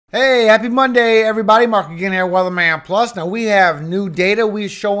Hey, happy Monday, everybody. Mark again here, Weatherman Plus. Now, we have new data. We're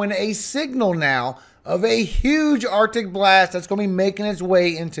showing a signal now of a huge Arctic blast that's going to be making its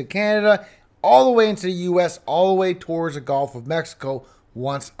way into Canada, all the way into the U.S., all the way towards the Gulf of Mexico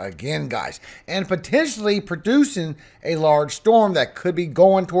once again, guys. And potentially producing a large storm that could be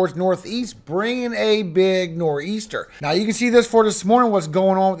going towards northeast, bringing a big nor'easter. Now, you can see this for this morning, what's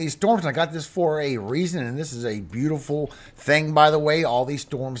going on with these storms. And I got this for a reason, and this is a beautiful thing, by the way. All these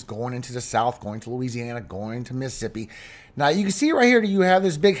storms going into the south, going to Louisiana, going to Mississippi. Now, you can see right here that you have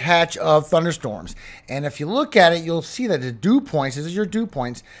this big hatch of thunderstorms. And if you look at it, you'll see that the dew points, this is your dew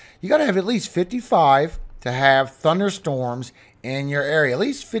points, you got to have at least 55 to have thunderstorms in your area, at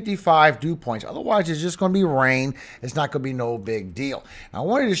least 55 dew points. Otherwise, it's just going to be rain. It's not going to be no big deal. Now, I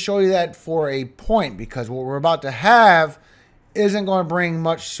wanted to show you that for a point, because what we're about to have isn't going to bring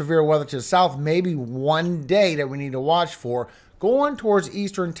much severe weather to the south. Maybe one day that we need to watch for. Going towards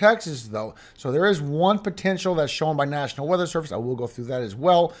eastern Texas, though. So there is one potential that's shown by National Weather Service. I will go through that as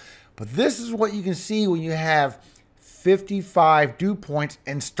well. But this is what you can see when you have 55 dew points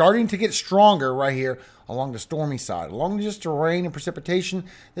and starting to get stronger right here along the stormy side. Along just the rain and precipitation,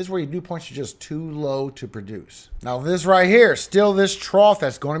 this is where your dew points are just too low to produce. Now, this right here, still this trough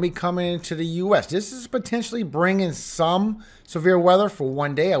that's going to be coming into the U.S. This is potentially bringing some severe weather for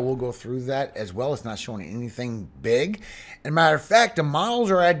one day. I will go through that as well. It's not showing anything big. And matter of fact, the models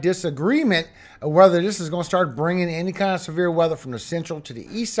are at disagreement of whether this is going to start bringing any kind of severe weather from the central to the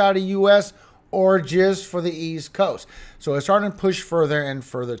east side of the U.S. or just for the East Coast. So it's starting to push further and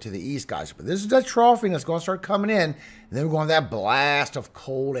further to the east, guys. But this is that troughing that's going to start coming in. And then we're going to have that blast of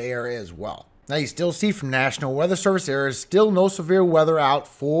cold air as well. Now, you still see from National Weather Service, there is still no severe weather out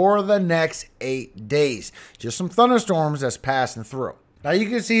for the next 8 days. Just some thunderstorms that's passing through. Now, you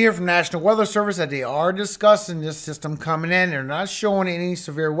can see here from National Weather Service that they are discussing this system coming in. They're not showing any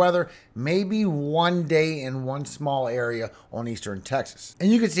severe weather, maybe one day in one small area on eastern Texas.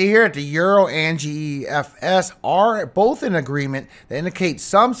 And you can see here that the Euro and GEFS are both in agreement that indicate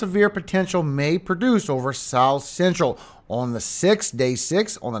some severe potential may produce over South Central on the 6th, day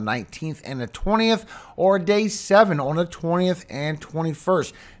 6, on the 19th and the 20th, or day 7 on the 20th and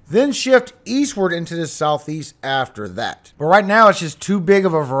 21st. Then shift eastward into the southeast after that. But right now, it's just too big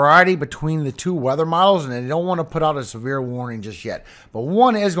of a variety between the two weather models, and they don't want to put out a severe warning just yet. But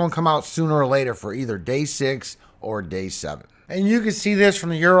one is going to come out sooner or later for either day 6 or day 7. And you can see this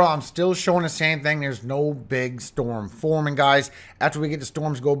from the Euro. I'm still showing the same thing. There's no big storm forming, guys. After we get the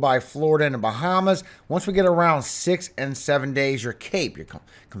storms go by Florida and the Bahamas, once we get around 6 and 7 days, your CAPE, your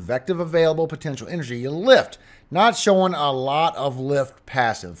convective available potential energy, your lift, not showing a lot of lift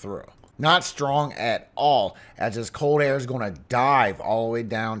passing through. Not strong at all, as this cold air is going to dive all the way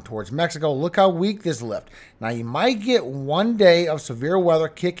down towards Mexico. Look how weak this lift. Now, you might get one day of severe weather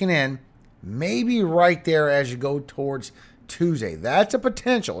kicking in, maybe right there as you go towards Tuesday. That's a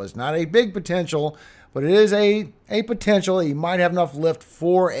potential. It's not a big potential, but it is a potential that you might have enough lift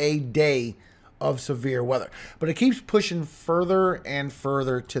for a day of severe weather. But it keeps pushing further and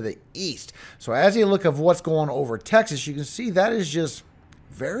further to the east. So as you look at what's going over Texas, you can see that is just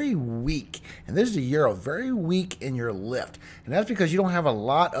very weak. And this is the Euro, very weak in your lift. And that's because you don't have a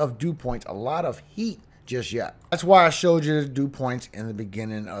lot of dew points, a lot of heat just yet. That's why I showed you the dew points in the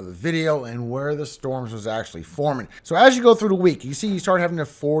beginning of the video and where the storms was actually forming. So as you go through the week, you see you start having the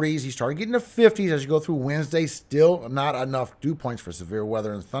 40s, you start getting the 50s as you go through Wednesday. Still not enough dew points for severe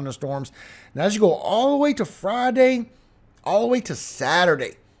weather and thunderstorms. And as you go all the way to Friday, all the way to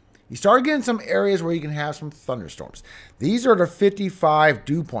Saturday, you start getting some areas where you can have some thunderstorms. These are the 55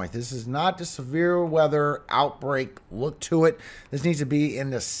 dew points. This is not the severe weather outbreak look to it. This needs to be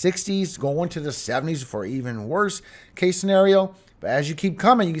in the 60s, going to the 70s for even worse case scenario. But as you keep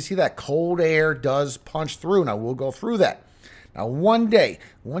coming, you can see that cold air does punch through. Now, we'll go through that. Now, one day,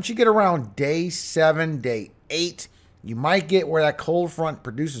 once you get around day 7, day 8, you might get where that cold front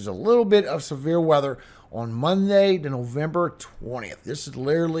produces a little bit of severe weather on Monday, the November 20th. This is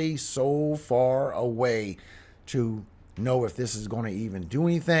literally so far away to know if this is going to even do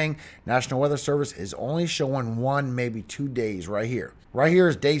anything. National Weather Service is only showing 1, maybe 2 days right here. Right here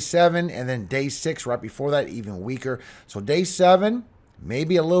is day 7, and then day 6 right before that, even weaker. So day 7,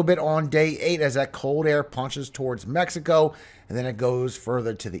 maybe a little bit on day 8 as that cold air punches towards Mexico, and then it goes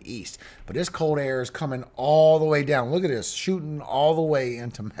further to the east. But this cold air is coming all the way down. Look at this, shooting all the way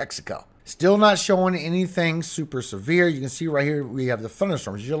into Mexico. Still not showing anything super severe. You can see right here we have the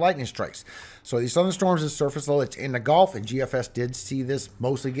thunderstorms, your lightning strikes. So these thunderstorms is surface low. It's in the Gulf, and GFS did see this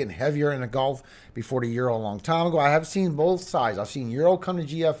mostly getting heavier in the Gulf before the Euro a long time ago. I have seen both sides. I've seen Euro come to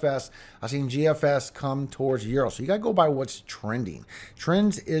GFS. I've seen GFS come towards Euro. So you got to go by what's trending.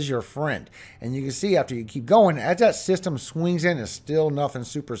 Trends is your friend. And you can see after you keep going, as that system swings in, it's still nothing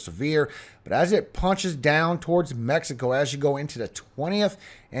super severe. But as it punches down towards Mexico, as you go into the 20th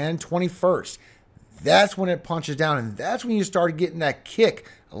and 21st, that's when it punches down, and that's when you start getting that kick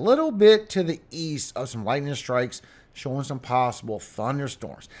a little bit to the east of some lightning strikes, showing some possible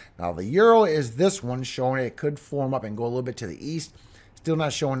thunderstorms. Now, the Euro is this one showing it could form up and go a little bit to the east. Still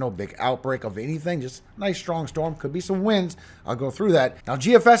not showing no big outbreak of anything, just a nice strong storm. Could be some winds. I'll go through that. Now,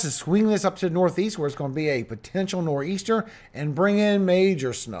 GFS is swinging this up to the northeast, where it's going to be a potential nor'easter and bring in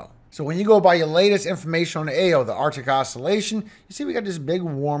major snow. So when you go by your latest information on the AO, the Arctic Oscillation, you see we got this big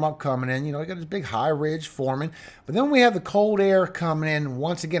warm-up coming in. You know, we got this big high ridge forming. But then we have the cold air coming in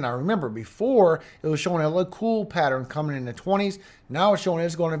once again. I remember before it was showing a little cool pattern coming in the 20s. Now it's showing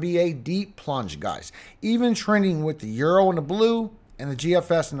it's going to be a deep plunge, guys. Even trending with the Euro in the blue and the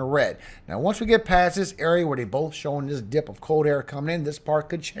GFS in the red. Now, once we get past this area where they both showing this dip of cold air coming in, this part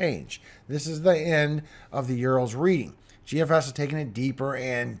could change. This is the end of the Euro's reading. GFS is taking it deeper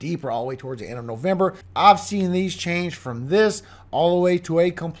and deeper all the way towards the end of November. I've seen these change from this all the way to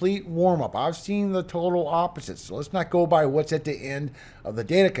a complete warm-up. I've seen the total opposite. So let's not go by what's at the end of the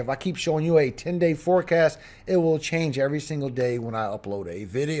data. If I keep showing you a 10-day forecast, it will change every single day when I upload a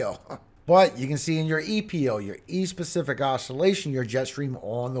video. But you can see in your EPO, your East Pacific Oscillation, your jet stream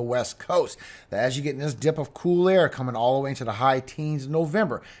on the West Coast, that as you get in this dip of cool air coming all the way into the high teens in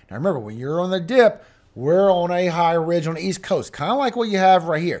November. Now remember, when you're on the dip, we're on a high ridge on the East Coast, kind of like what you have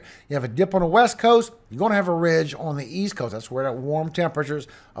right here. You have a dip on the West Coast, you're going to have a ridge on the East Coast. That's where that warm temperatures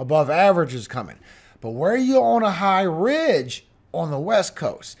above average is coming. But where you're on a high ridge on the West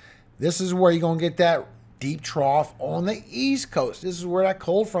Coast, this is where you're going to get that deep trough on the East Coast. This is where that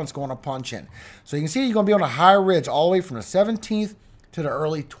cold front's going to punch in. So you can see you're going to be on a high ridge all the way from the 17th to the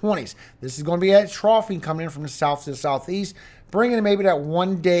early 20s. This is going to be that troughing coming in from the south to the southeast, bringing in maybe that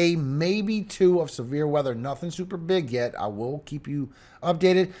 1 day, maybe 2 of severe weather. Nothing super big yet. I will keep you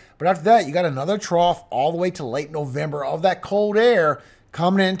updated. But after that, you got another trough all the way to late November of that cold air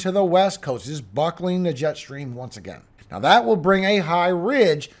coming into the West Coast, just buckling the jet stream once again. Now that will bring a high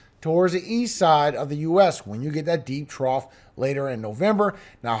ridge towards the east side of the U.S. when you get that deep trough later in November.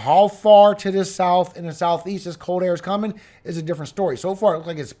 Now, how far to the south and the southeast this cold air is coming is a different story. So far, it looks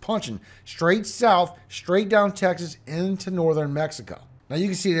like it's punching straight south, straight down Texas into northern Mexico. Now, you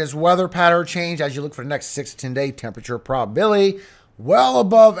can see this weather pattern change as you look for the next 6 to 10 day temperature probability. Well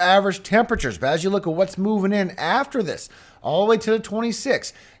above average temperatures. But as you look at what's moving in after this, all the way to the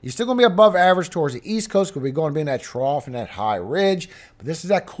 26th, you're still going to be above average towards the East Coast. We're going to be in that trough and that high ridge. But this is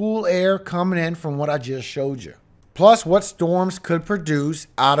that cool air coming in from what I just showed you. Plus, what storms could produce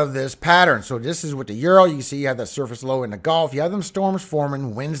out of this pattern. So this is with the Euro. You can see you have that surface low in the Gulf. You have them storms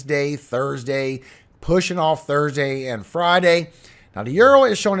forming Wednesday, Thursday, pushing off Thursday and Friday. Now, the Euro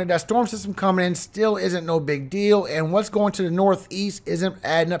is showing that that storm system coming in still isn't no big deal, and what's going to the northeast isn't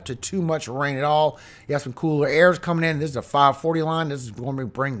adding up to too much rain at all. You have some cooler airs coming in. This is a 540 line. This is going to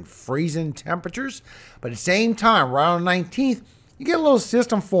bring freezing temperatures. But at the same time, right on the 19th, you get a little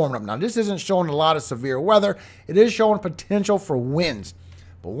system forming up. Now, this isn't showing a lot of severe weather. It is showing potential for winds.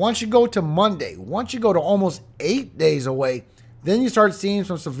 But once you go to Monday, once you go to almost 8 days away, then you start seeing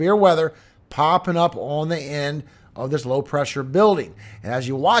some severe weather popping up on the end of this low pressure building. And as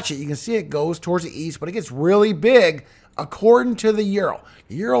you watch it, you can see it goes towards the east, but it gets really big according to the Euro.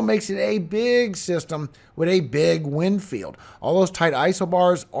 The Euro makes it a big system with a big wind field. All those tight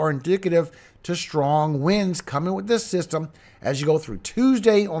isobars are indicative to strong winds coming with this system as you go through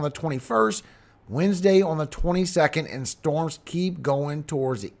Tuesday on the 21st, Wednesday on the 22nd, and storms keep going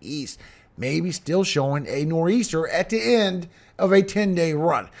towards the east. Maybe still showing a nor'easter at the end of a 10-day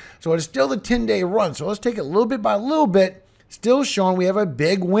run. So it's still the 10-day run. So let's take it little bit by little bit. Still showing we have a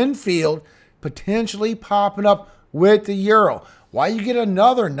big wind field potentially popping up with the Euro. Why you get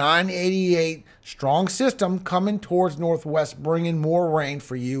another 988 strong system coming towards northwest, bringing more rain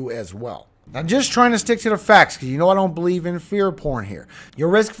for you as well. I'm just trying to stick to the facts because you know I don't believe in fear porn here. Your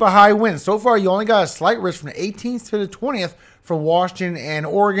risk for high winds. So far, you only got a slight risk from the 18th to the 20th for Washington and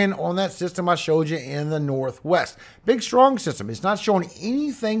Oregon on that system I showed you in the northwest. Big, strong system. It's not showing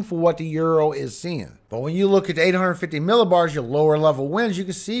anything for what the Euro is seeing. But when you look at 850 millibars, your lower level winds, you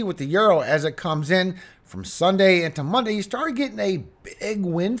can see with the Euro as it comes in from Sunday into Monday, you start getting a big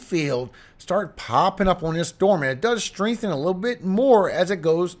wind field start popping up on this storm. And it does strengthen a little bit more as it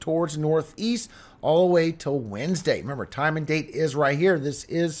goes towards northeast all the way till Wednesday. Remember, time and date is right here. This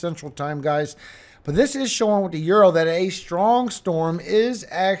is Central Time, guys. But this is showing with the Euro that a strong storm is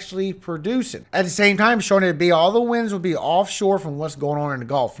actually producing. At the same time, showing it to be all the winds will be offshore from what's going on in the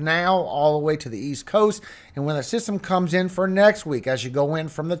Gulf now all the way to the East Coast. And when the system comes in for next week, as you go in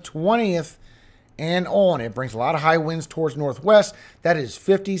from the 20th and on, it brings a lot of high winds towards northwest. That is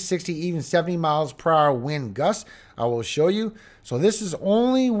 50, 60, even 70 miles per hour wind gusts. I will show you. So this is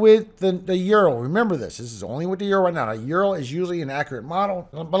only with the Euro. Remember this. This is only with the Euro right now. A Euro is usually an accurate model.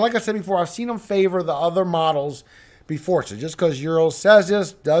 But like I said before, I've seen them favor the other models before. So just because Euro says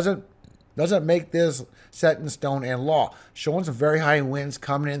this doesn't make this set in stone and law. Showing some very high winds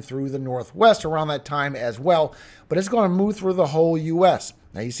coming in through the northwest around that time as well. But it's going to move through the whole U.S.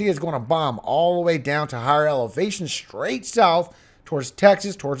 Now you see it's going to bomb all the way down to higher elevation straight south towards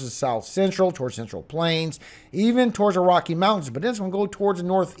Texas, towards the South Central, towards Central Plains, even towards the Rocky Mountains. But then it's going to go towards the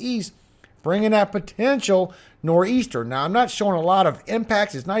northeast, bringing that potential nor'easter. Now, I'm not showing a lot of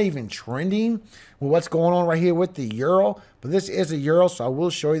impacts. It's not even trending with what's going on right here with the Euro. But this is a Euro, so I will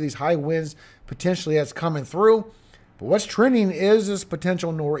show you these high winds potentially that's coming through. But what's trending is this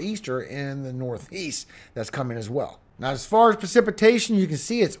potential nor'easter in the northeast that's coming as well. Now, as far as precipitation, you can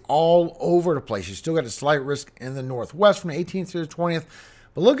see it's all over the place. You still got a slight risk in the northwest from the 18th to the 20th.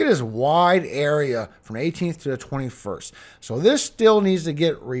 But look at this wide area from the 18th to the 21st. So this still needs to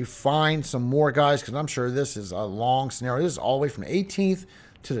get refined some more, guys, because I'm sure this is a long scenario. This is all the way from the 18th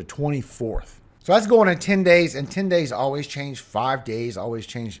to the 24th. So that's going in 10 days, and 10 days always change 5 days, always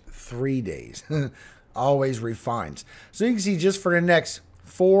change 3 days. Always refines. So you can see just for the next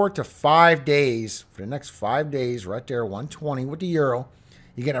 4 to 5 days, for the next 5 days, right there, 120 with the Euro,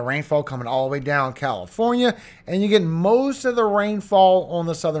 you get a rainfall coming all the way down California, and you get most of the rainfall on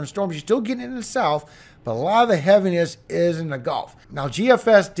the southern storms. You're still getting it in the south, but a lot of the heaviness is in the Gulf. Now,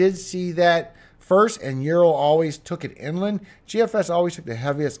 GFS did see that first, and Euro always took it inland. GFS always took the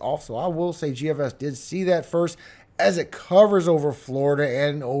heaviest off, so I will say GFS did see that first as it covers over Florida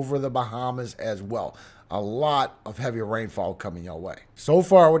and over the Bahamas as well. A lot of heavy rainfall coming your way. So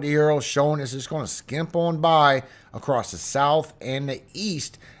far, what the Euro is showing is it's going to skimp on by across the south and the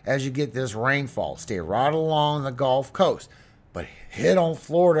east as you get this rainfall. Stay right along the Gulf Coast, but hit on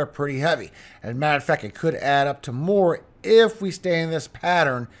Florida pretty heavy. As a matter of fact, it could add up to more if we stay in this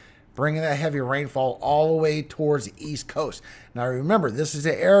pattern, bringing that heavy rainfall all the way towards the East Coast. Now, remember, this is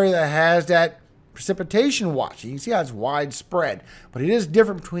the area that has that precipitation watch. You can see how it's widespread, but it is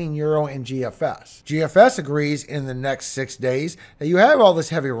different between Euro and GFS. GFS agrees in the next 6 days that you have all this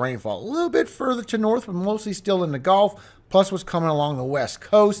heavy rainfall a little bit further to north, but mostly still in the Gulf, plus what's coming along the west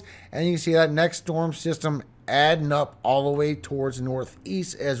coast. And you can see that next storm system adding up all the way towards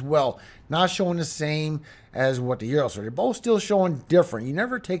northeast as well. Not showing the same as what the Euro. So they're both still showing different. You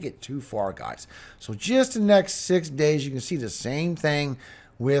never take it too far, guys. So just the next 6 days, you can see the same thing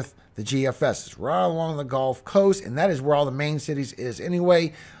with the GFS. It's right along the Gulf Coast, and that is where all the main cities is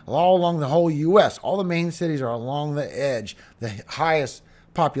anyway, all along the whole U.S. All the main cities are along the edge, the highest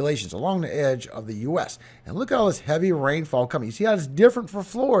populations along the edge of the U.S. And look at all this heavy rainfall coming. You see how it's different for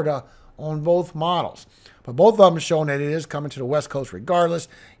Florida on both models. But both of them are showing that it is coming to the West Coast regardless.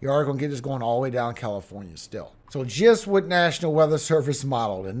 You are going to get this going all the way down California still. So just with National Weather Service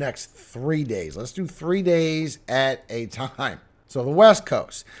model, the next 3 days. Let's do 3 days at a time. So the West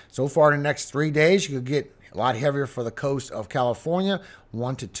Coast. So far in the next 3 days, you could get a lot heavier for the coast of California,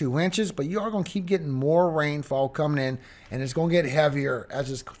 1 to 2 inches. But you are going to keep getting more rainfall coming in, and it's going to get heavier as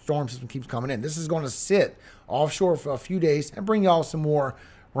this storm system keeps coming in. This is going to sit offshore for a few days and bring y'all some more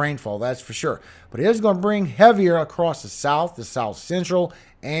rainfall, that's for sure. But it is going to bring heavier across the south, the south central,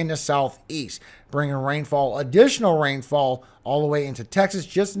 and the southeast, bringing rainfall, additional rainfall, all the way into Texas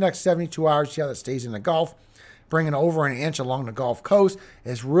just the next 72 hours. See how that stays in the Gulf, bringing over an inch along the Gulf Coast.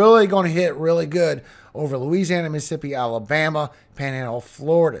 It's really going to hit really good over Louisiana, Mississippi, Alabama, Panhandle,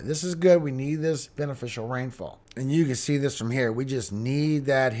 Florida. This is good. We need this beneficial rainfall. And you can see this from here. We just need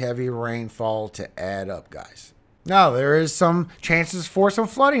that heavy rainfall to add up, guys. Now, there is some chances for some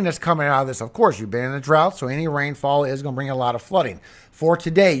flooding that's coming out of this. Of course, you've been in a drought, so any rainfall is going to bring a lot of flooding. For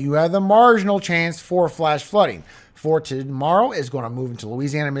today, you have the marginal chance for flash flooding. For tomorrow, it's going to move into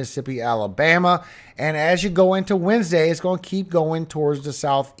Louisiana, Mississippi, Alabama. And as you go into Wednesday, it's going to keep going towards the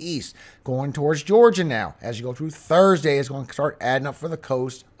southeast, going towards Georgia now. As you go through Thursday, it's going to start adding up for the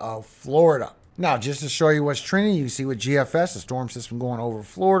coast of Florida. Now, just to show you what's trending, you can see with GFS, the storm system going over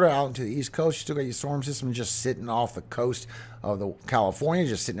Florida out into the East Coast. You still got your storm system just sitting off the coast of the California,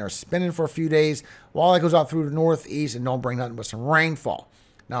 just sitting there spinning for a few days while it goes out through the Northeast and don't bring nothing but some rainfall.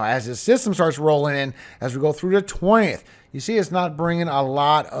 Now, as this system starts rolling in, as we go through the 20th, you see it's not bringing a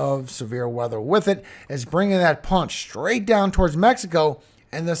lot of severe weather with it. It's bringing that punch straight down towards Mexico,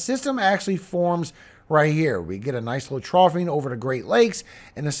 and the system actually forms right here. We get a nice little troughing over the Great Lakes,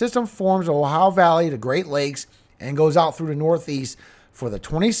 and the system forms the Ohio Valley, the Great Lakes, and goes out through the Northeast for the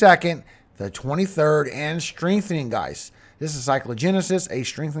 22nd, the 23rd, and strengthening, guys. This is cyclogenesis, a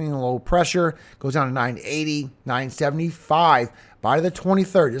strengthening low pressure, goes down to 980, 975 by the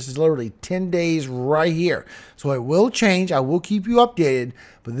 23rd. This is literally 10 days right here. So it will change. I will keep you updated,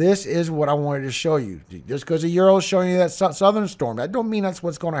 but this is what I wanted to show you. Just because the Euro is showing you that southern storm, that don't mean that's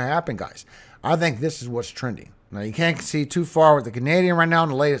what's going to happen, guys. I think this is what's trending. Now, you can't see too far with the Canadian right now in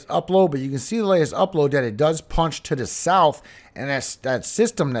the latest upload, but you can see the latest upload that it does punch to the south, and that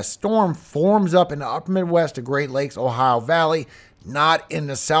system, that storm, forms up in the upper Midwest, the Great Lakes, Ohio Valley, not in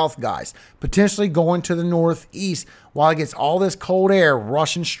the south, guys. Potentially going to the northeast while it gets all this cold air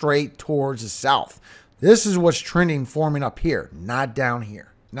rushing straight towards the south. This is what's trending, forming up here, not down here.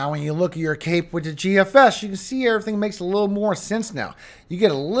 Now, when you look at your cape with the GFS, you can see everything makes a little more sense now. You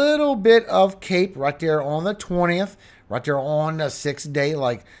get a little bit of cape right there on the 20th, right there on the 6th day,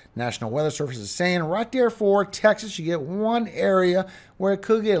 like National Weather Service is saying. Right there for Texas, you get one area where it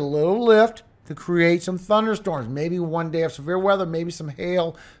could get a little lift to create some thunderstorms. Maybe one day of severe weather, maybe some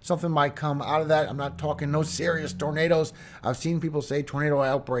hail. Something might come out of that. I'm not talking no serious tornadoes. I've seen people say tornado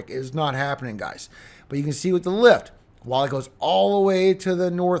outbreak is not happening, guys. But you can see with the lift, while it goes all the way to the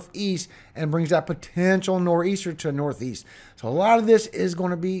northeast and brings that potential nor'easter to the northeast. So a lot of this is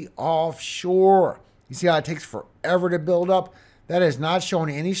going to be offshore. You see how it takes forever to build up? That is not showing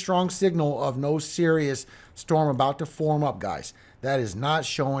any strong signal of no serious storm about to form up, guys. That is not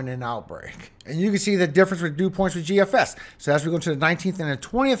showing an outbreak. And you can see the difference with dew points with GFS. So as we go to the 19th and the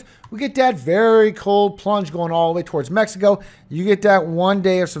 20th, we get that very cold plunge going all the way towards Mexico. You get that one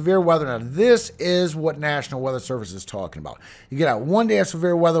day of severe weather. Now, this is what National Weather Service is talking about. You get that one day of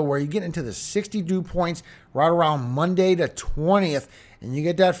severe weather where you get into the 60 dew points right around Monday the 20th, and you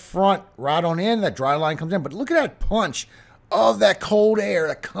get that front right on in, that dry line comes in. But look at that punch of that cold air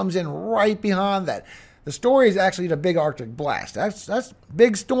that comes in right behind that. The story is actually the big Arctic blast. That's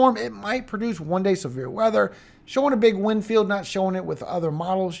big storm. It might produce one day severe weather. Showing a big wind field, not showing it with other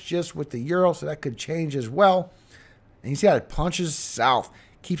models, just with the Euro, so that could change as well. And you see how it punches south.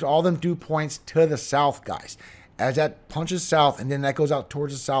 Keeps all them dew points to the south, guys. As that punches south, and then that goes out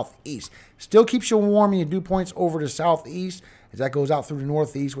towards the southeast. Still keeps you warm and your dew points over the southeast. As that goes out through the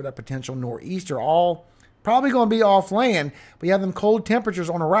northeast with that potential nor'easter, all probably going to be off land, but you have them cold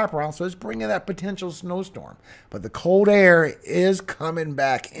temperatures on a wraparound, so it's bringing that potential snowstorm. But the cold air is coming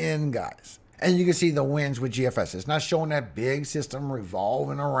back in, guys. And you can see the winds with GFS. It's not showing that big system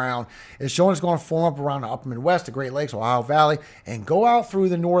revolving around. It's showing it's going to form up around the upper Midwest, the Great Lakes, Ohio Valley, and go out through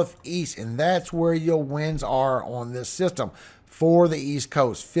the northeast. And that's where your winds are on this system for the East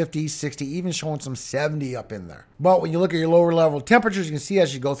Coast, 50, 60, even showing some 70 up in there. But when you look at your lower level temperatures, you can see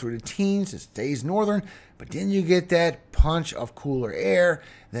as you go through the teens, it stays northern, but then you get that punch of cooler air.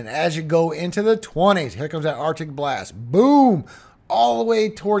 Then as you go into the 20s, here comes that Arctic blast. Boom! All the way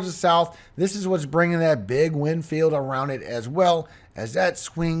towards the south. This is what's bringing that big wind field around it as well, as that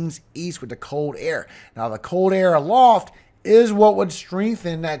swings east with the cold air. Now, the cold air aloft is what would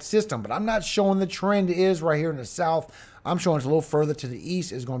strengthen that system, but I'm not showing the trend is right here in the south. I'm showing it's a little further to the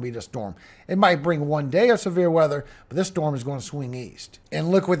east is going to be the storm. It might bring one day of severe weather, but this storm is going to swing east. And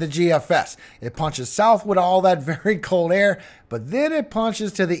look with the GFS. It punches south with all that very cold air, but then it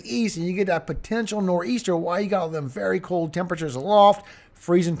punches to the east, and you get that potential nor'easter while you got all them very cold temperatures aloft,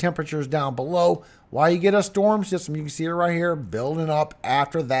 freezing temperatures down below. While you get a storm system, you can see it right here, building up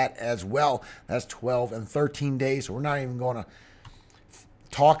after that as well. That's 12 and 13 days, so we're not even going to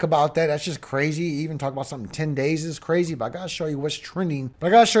talk about that. That's just crazy. Even talk about something 10 days is crazy, but I gotta show you what's trending.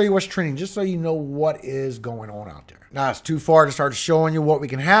 Just so you know what is going on out there. Now, it's too far to start showing you what we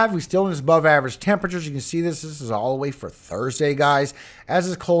can have. We still in this above average temperatures. You can see this is all the way for Thursday, guys. As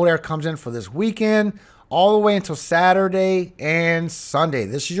this cold air comes in for this weekend, all the way until Saturday and Sunday.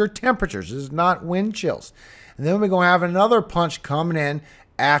 This is your temperatures. This is not wind chills. And then we're going to have another punch coming in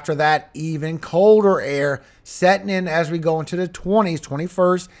after that, even colder air setting in as we go into the 20s,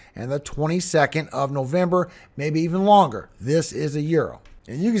 21st and the 22nd of November, maybe even longer. This is a Euro.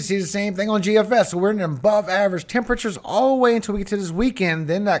 And you can see the same thing on GFS. So we're in above average temperatures all the way until we get to this weekend.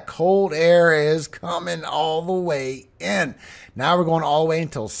 Then that cold air is coming all the way in. Now we're going all the way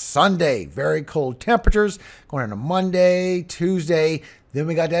until Sunday. Very cold temperatures going into Monday, Tuesday. Then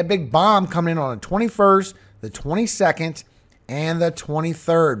we got that big bomb coming in on the 21st, the 22nd, and the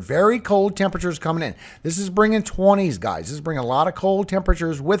 23rd. Very cold temperatures coming in. This is bringing 20s, guys. This is bringing a lot of cold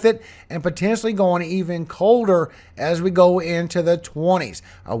temperatures with it and potentially going even colder as we go into the 20s.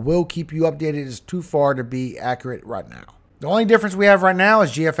 I will keep you updated. It's too far to be accurate right now. The only difference we have right now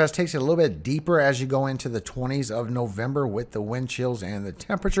is GFS takes it a little bit deeper as you go into the 20s of November with the wind chills and the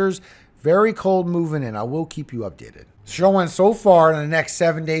temperatures. Very cold moving in. I will keep you updated. Showing so far in the next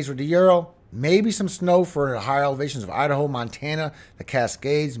 7 days with the Euro, maybe some snow for the higher elevations of Idaho, Montana, the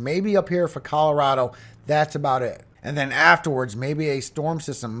Cascades, maybe up here for Colorado. That's about it. And then afterwards, maybe a storm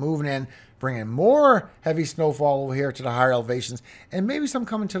system moving in, bringing more heavy snowfall over here to the higher elevations, and maybe some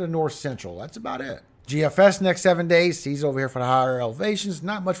coming to the north central. That's about it. GFS next 7 days, sees over here for the higher elevations.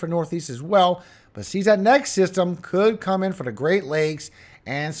 Not much for northeast as well, but sees that next system could come in for the Great Lakes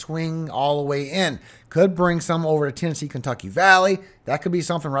and swing all the way in. Could bring some over to Tennessee, Kentucky Valley. That could be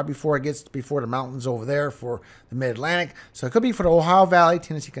something right before it gets before the mountains over there for the mid-Atlantic. So it could be for the Ohio Valley,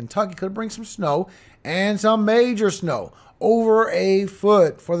 Tennessee, Kentucky. Could bring some snow and some major snow. Over a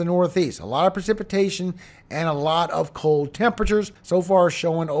foot for the northeast. A lot of precipitation and a lot of cold temperatures. So far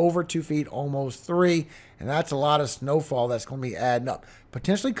showing over 2 feet, almost 3. And that's a lot of snowfall that's going to be adding up.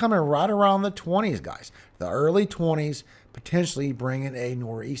 Potentially coming right around the 20s, guys. The early 20s, potentially bringing a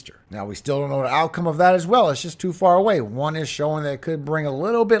nor'easter. Now, we still don't know the outcome of that as well. It's just too far away. One is showing that it could bring a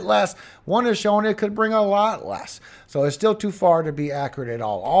little bit less. One is showing it could bring a lot less. So it's still too far to be accurate at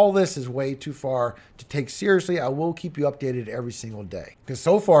all. All this is way too far to take seriously. I will keep you updated every single day. Because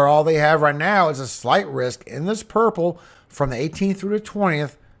so far, all they have right now is a slight risk in this purple from the 18th through the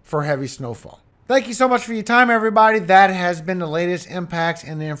 20th for heavy snowfall. Thank you so much for your time, everybody. That has been the latest impacts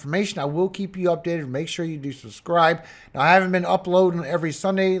and the information. I will keep you updated. Make sure you do subscribe. Now, I haven't been uploading every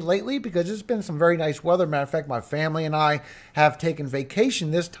Sunday lately because it's been some very nice weather. Matter of fact, my family and I have taken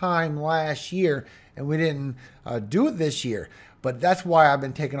vacation this time last year, and we didn't do it this year. But that's why I've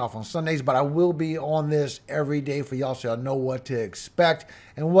been taking off on Sundays. But I will be on this every day for y'all so y'all know what to expect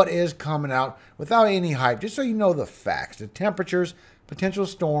and what is coming out without any hype. Just so you know the facts, the temperatures, potential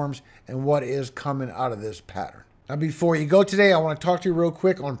storms, and what is coming out of this pattern. Now, before you go today, I want to talk to you real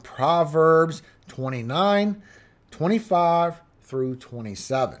quick on Proverbs 29, 25 through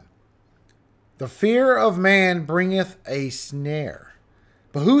 27. The fear of man bringeth a snare,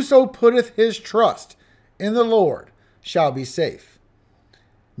 but whoso putteth his trust in the Lord shall be safe.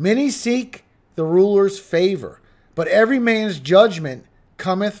 Many seek the ruler's favor, but every man's judgment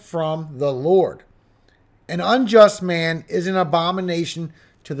cometh from the Lord. An unjust man is an abomination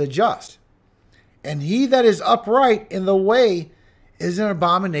to the just, and he that is upright in the way is an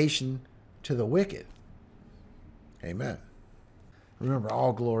abomination to the wicked. Amen. Remember,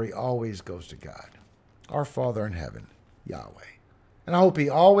 all glory always goes to God, our Father in heaven, Yahweh. And I hope he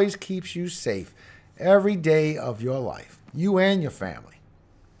always keeps you safe every day of your life, you and your family,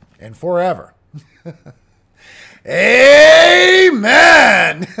 and forever.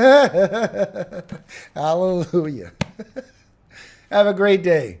 Amen. Hallelujah. Have a great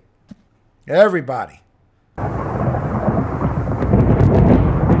day, everybody.